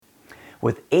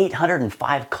With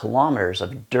 805 kilometers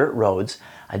of dirt roads,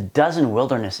 a dozen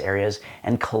wilderness areas,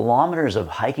 and kilometers of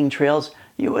hiking trails,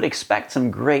 you would expect some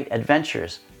great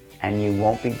adventures. And you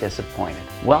won't be disappointed.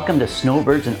 Welcome to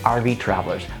Snowbirds and RV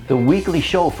Travelers, the weekly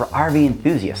show for RV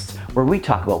enthusiasts, where we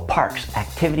talk about parks,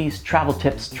 activities, travel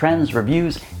tips, trends,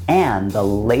 reviews, and the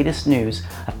latest news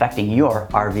affecting your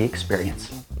RV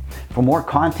experience. For more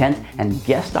content and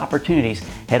guest opportunities,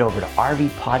 head over to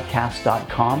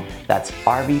rvpodcast.com. That's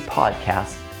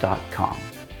rvpodcast.com.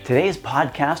 Today's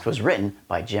podcast was written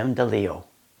by Jim DeLeo.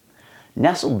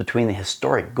 Nestled between the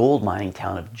historic gold mining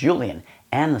town of Julian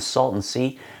and the Salton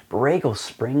Sea, Borrego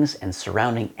Springs and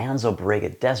surrounding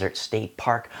Anza-Borrego Desert State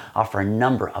Park offer a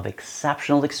number of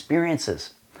exceptional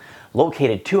experiences.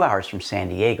 Located 2 hours from San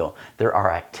Diego, there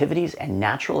are activities and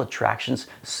natural attractions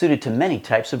suited to many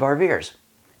types of RVers.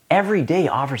 Every day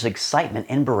offers excitement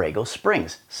in Borrego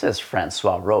Springs, says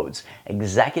Francois Rhodes,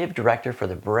 Executive Director for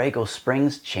the Borrego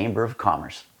Springs Chamber of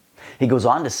Commerce. He goes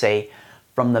on to say,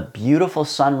 from the beautiful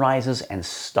sunrises and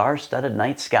star-studded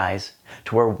night skies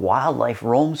to where wildlife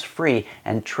roams free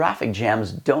and traffic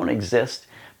jams don't exist,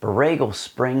 Borrego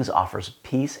Springs offers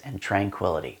peace and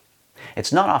tranquility.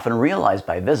 It's not often realized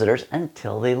by visitors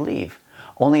until they leave,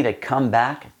 only to come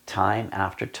back time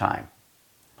after time.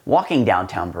 Walking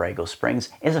downtown Borrego Springs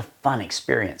is a fun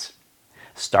experience.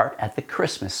 Start at the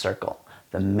Christmas Circle,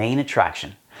 the main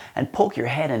attraction, and poke your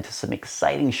head into some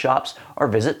exciting shops or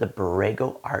visit the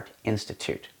Borrego Art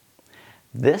Institute.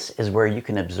 This is where you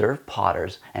can observe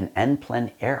potters and en-plein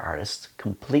air artists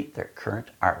complete their current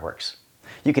artworks.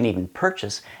 You can even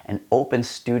purchase an open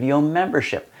studio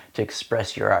membership to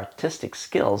express your artistic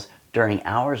skills during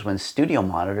hours when studio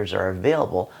monitors are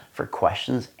available for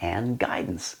questions and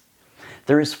guidance.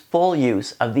 There is full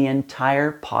use of the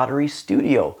entire pottery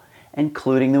studio,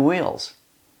 including the wheels.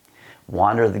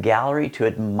 Wander the gallery to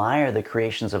admire the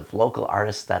creations of local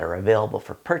artists that are available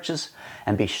for purchase,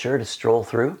 and be sure to stroll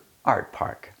through Art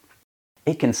Park.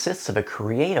 It consists of a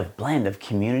creative blend of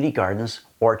community gardens,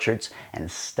 orchards, and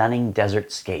stunning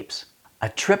desert scapes. A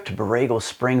trip to Borrego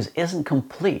Springs isn't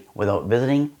complete without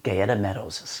visiting Gaeta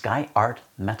Meadows' Sky Art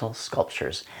metal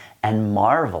sculptures and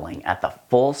marveling at the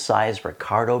full-size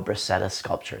Riccardo Bracetta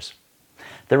sculptures.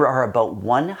 There are about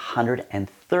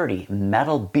 130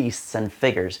 metal beasts and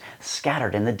figures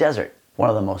scattered in the desert. One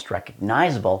of the most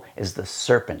recognizable is the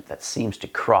serpent that seems to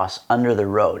cross under the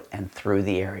road and through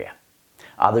the area.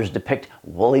 Others depict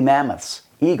woolly mammoths,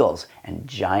 eagles, and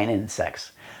giant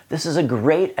insects. This is a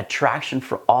great attraction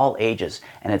for all ages,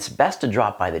 and it's best to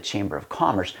drop by the Chamber of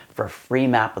Commerce for a free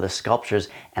map of the sculptures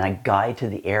and a guide to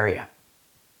the area.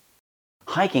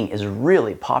 Hiking is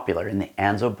really popular in the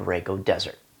Anza-Borrego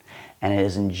Desert, and it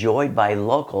is enjoyed by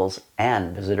locals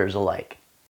and visitors alike.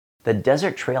 The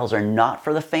desert trails are not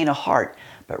for the faint of heart,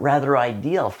 but rather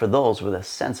ideal for those with a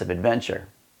sense of adventure.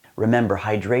 Remember,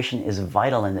 hydration is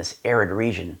vital in this arid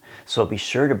region, so be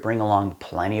sure to bring along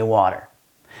plenty of water.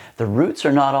 The routes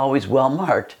are not always well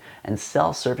marked, and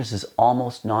cell service is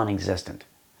almost non-existent.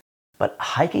 But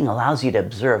hiking allows you to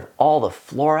observe all the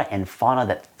flora and fauna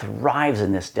that thrives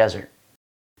in this desert.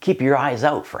 Keep your eyes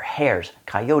out for hares,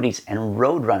 coyotes, and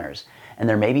roadrunners, and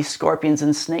there may be scorpions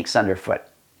and snakes underfoot.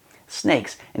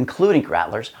 Snakes, including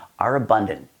rattlers, are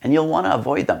abundant, and you'll want to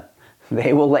avoid them.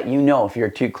 They will let you know if you're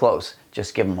too close.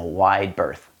 Just give them a wide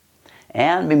berth.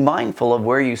 And be mindful of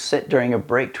where you sit during a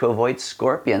break to avoid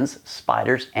scorpions,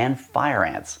 spiders, and fire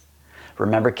ants.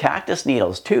 Remember, cactus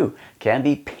needles, too, can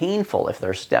be painful if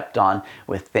they're stepped on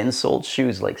with thin-soled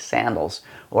shoes like sandals,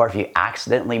 or if you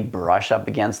accidentally brush up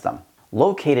against them.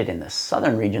 Located in the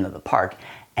southern region of the park,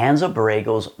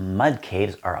 Anza-Borrego's mud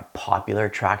caves are a popular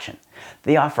attraction.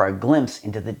 They offer a glimpse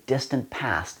into the distant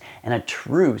past and a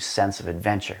true sense of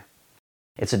adventure.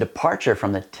 It's a departure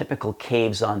from the typical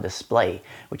caves on display,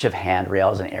 which have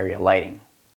handrails and area lighting.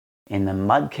 In the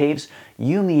mud caves,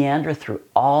 you meander through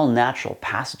all natural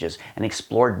passages and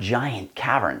explore giant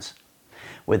caverns.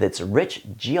 With its rich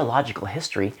geological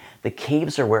history, the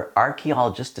caves are where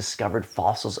archaeologists discovered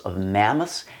fossils of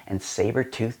mammoths and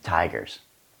saber-toothed tigers.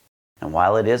 And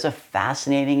while it is a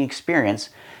fascinating experience,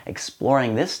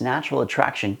 exploring this natural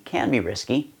attraction can be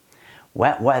risky.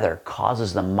 Wet weather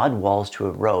causes the mud walls to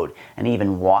erode, and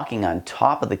even walking on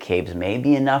top of the caves may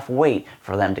be enough weight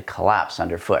for them to collapse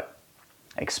underfoot.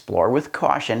 Explore with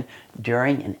caution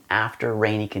during and after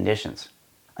rainy conditions.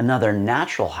 Another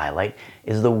natural highlight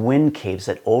is the wind caves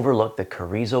that overlook the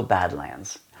Carrizo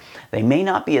Badlands. They may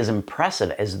not be as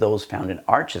impressive as those found in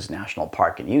Arches National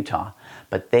Park in Utah,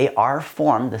 but they are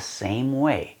formed the same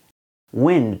way.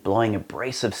 Wind blowing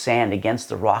abrasive sand against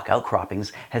the rock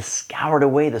outcroppings has scoured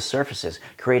away the surfaces,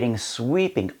 creating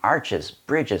sweeping arches,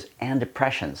 bridges, and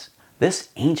depressions. This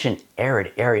ancient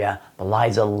arid area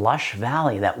belies a lush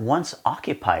valley that once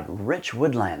occupied rich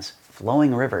woodlands,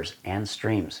 flowing rivers, and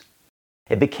streams.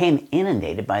 It became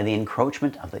inundated by the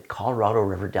encroachment of the Colorado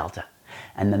River Delta,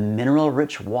 and the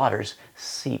mineral-rich waters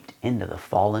seeped into the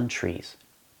fallen trees.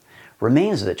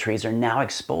 Remains of the trees are now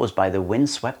exposed by the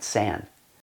wind-swept sand.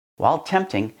 While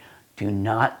tempting, do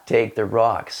not take the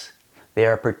rocks. They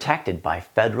are protected by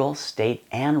federal, state,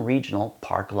 and regional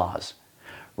park laws.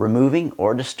 Removing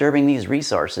or disturbing these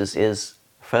resources is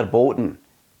verboten,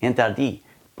 interdit,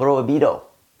 prohibido.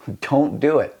 Don't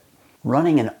do it.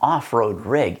 Running an off-road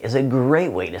rig is a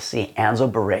great way to see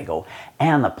Anza-Borrego,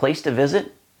 and the place to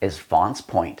visit is Fonts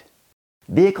Point.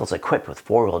 Vehicles equipped with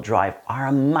four-wheel drive are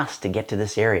a must to get to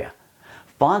this area.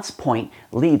 Fonts Point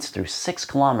leads through 6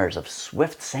 kilometers of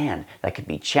swift sand that can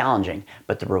be challenging,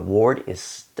 but the reward is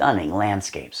stunning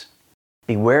landscapes.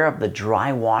 Beware of the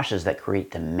dry washes that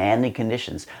create demanding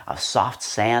conditions of soft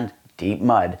sand, deep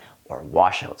mud, or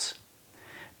washouts.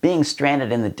 Being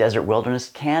stranded in the desert wilderness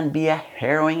can be a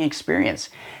harrowing experience,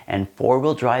 and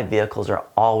four-wheel drive vehicles are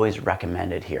always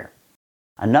recommended here.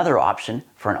 Another option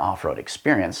for an off-road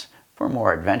experience for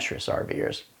more adventurous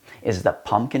RVers is the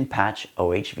Pumpkin Patch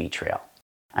OHV Trail,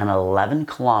 an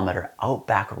 11-kilometer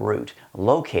outback route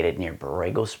located near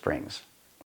Borrego Springs.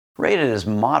 Rated as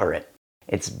moderate,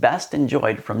 it's best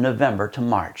enjoyed from November to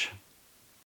March.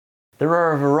 There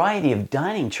are a variety of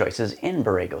dining choices in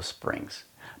Borrego Springs,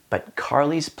 but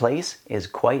Carly's Place is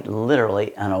quite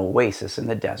literally an oasis in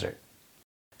the desert.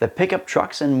 The pickup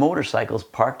trucks and motorcycles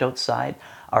parked outside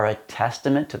are a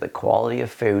testament to the quality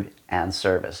of food and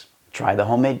service. Try the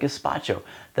homemade gazpacho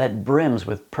that brims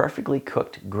with perfectly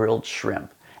cooked grilled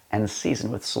shrimp and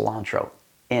seasoned with cilantro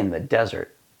in the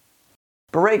desert.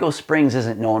 Borrego Springs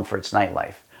isn't known for its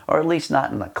nightlife, or at least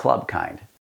not in the club kind.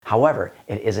 However,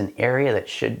 it is an area that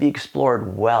should be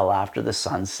explored well after the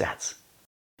sun sets.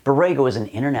 Borrego is an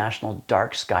international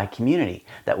dark sky community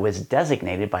that was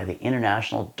designated by the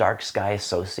International Dark Sky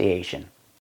Association.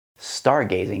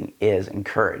 Stargazing is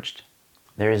encouraged.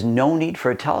 There is no need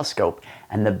for a telescope,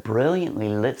 and the brilliantly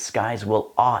lit skies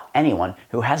will awe anyone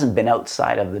who hasn't been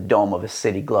outside of the dome of a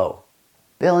city glow.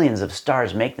 Billions of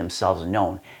stars make themselves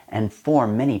known and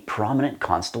form many prominent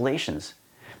constellations.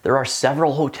 There are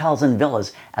several hotels and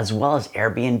villas as well as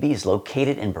Airbnbs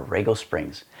located in Borrego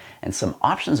Springs, and some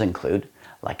options include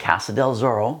La Casa del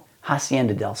Zorro,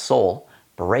 Hacienda del Sol,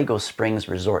 Borrego Springs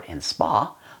Resort and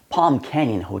Spa, Palm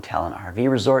Canyon Hotel and RV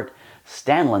Resort,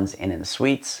 Stanlin's Inn and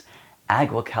Suites,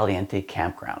 Agua Caliente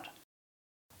Campground.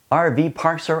 RV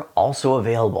parks are also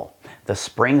available. The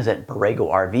Springs at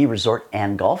Borrego RV Resort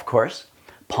and Golf Course,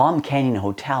 Palm Canyon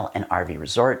Hotel and RV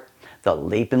Resort, the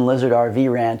Leap and Lizard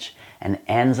RV Ranch, and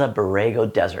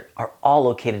Anza-Borrego Desert are all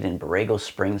located in Borrego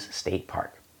Springs State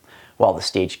Park, while the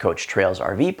Stagecoach Trails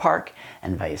RV Park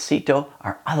and Vallecito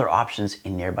are other options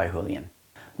in nearby Julian.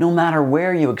 No matter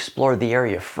where you explore the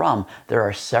area from, there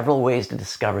are several ways to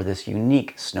discover this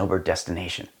unique snowbird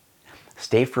destination.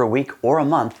 Stay for a week or a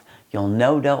month, you'll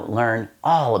no doubt learn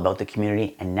all about the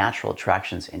community and natural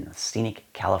attractions in the scenic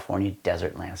California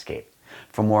desert landscape.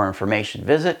 For more information,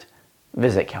 visit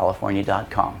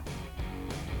california.com.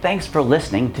 Thanks for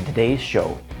listening to today's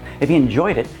show. If you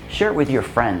enjoyed it, share it with your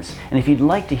friends. And if you'd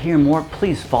like to hear more,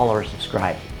 please follow or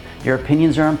subscribe. Your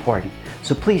opinions are important,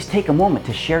 so please take a moment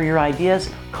to share your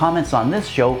ideas, comments on this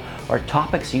show, or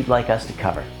topics you'd like us to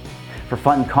cover. For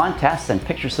fun contests and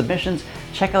picture submissions,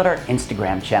 check out our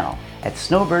Instagram channel at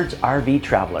Snowbirds RV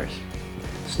Travelers.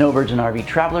 Snowbirds and RV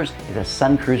Travelers is a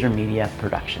Sun Cruiser Media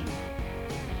production.